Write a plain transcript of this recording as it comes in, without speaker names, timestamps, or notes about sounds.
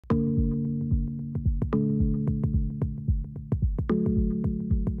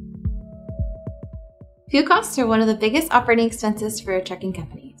Fuel costs are one of the biggest operating expenses for a trucking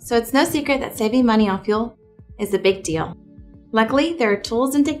company, so it's no secret that saving money on fuel is a big deal. Luckily, there are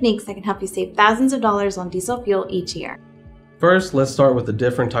tools and techniques that can help you save thousands of dollars on diesel fuel each year. First, let's start with the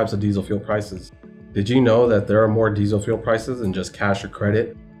different types of diesel fuel prices. Did you know that there are more diesel fuel prices than just cash or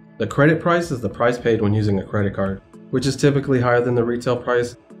credit? The credit price is the price paid when using a credit card, which is typically higher than the retail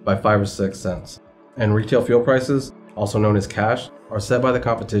price by 5 or 6 cents. And retail fuel prices, also known as cash, are set by the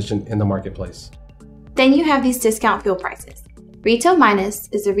competition in the marketplace. Then you have these discount fuel prices. Retail minus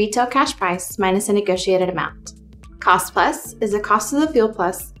is the retail cash price minus a negotiated amount. Cost plus is the cost of the fuel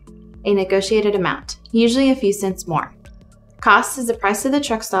plus a negotiated amount, usually a few cents more. Cost is the price of the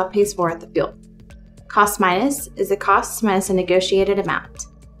truck stop pays for at the fuel. Cost minus is the cost minus a negotiated amount.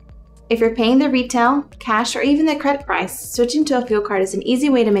 If you're paying the retail, cash, or even the credit price, switching to a fuel card is an easy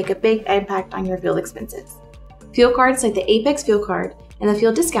way to make a big impact on your fuel expenses. Fuel cards like the Apex Fuel Card and the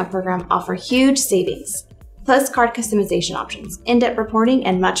Fuel Discount Program offer huge savings, plus card customization options, in-depth reporting,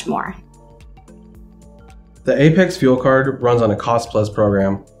 and much more. The Apex Fuel Card runs on a cost plus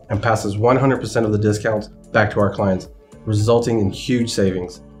program and passes 100% of the discounts back to our clients, resulting in huge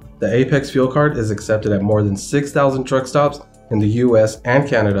savings. The Apex Fuel Card is accepted at more than 6,000 truck stops in the US and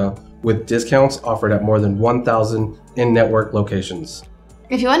Canada, with discounts offered at more than 1,000 in-network locations.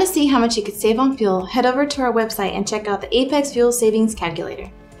 If you want to see how much you could save on fuel, head over to our website and check out the Apex Fuel Savings Calculator.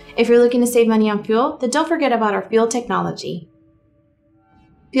 If you're looking to save money on fuel, then don't forget about our fuel technology.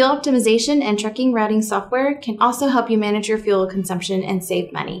 Fuel optimization and trucking routing software can also help you manage your fuel consumption and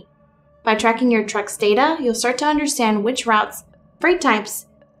save money. By tracking your truck's data, you'll start to understand which routes, freight types,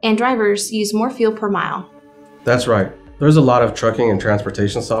 and drivers use more fuel per mile. That's right. There's a lot of trucking and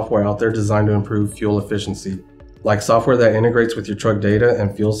transportation software out there designed to improve fuel efficiency, like software that integrates with your truck data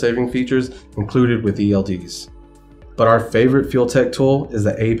and fuel saving features included with ELDs. But our favorite fuel tech tool is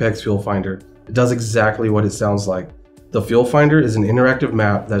the Apex Fuel Finder. It does exactly what it sounds like. The Fuel Finder is an interactive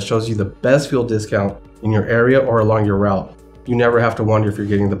map that shows you the best fuel discount in your area or along your route. You never have to wonder if you're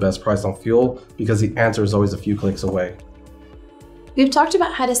getting the best price on fuel because the answer is always a few clicks away. We've talked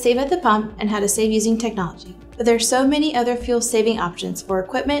about how to save at the pump and how to save using technology, but there are so many other fuel saving options for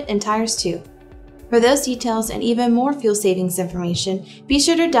equipment and tires too. For those details and even more fuel savings information, be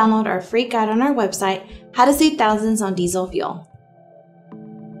sure to download our free guide on our website, How to Save Thousands on Diesel Fuel.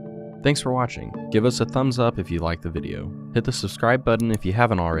 Thanks for watching. Give us a thumbs up if you liked the video. Hit the subscribe button if you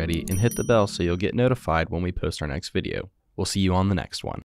haven't already, and hit the bell so you'll get notified when we post our next video. We'll see you on the next one.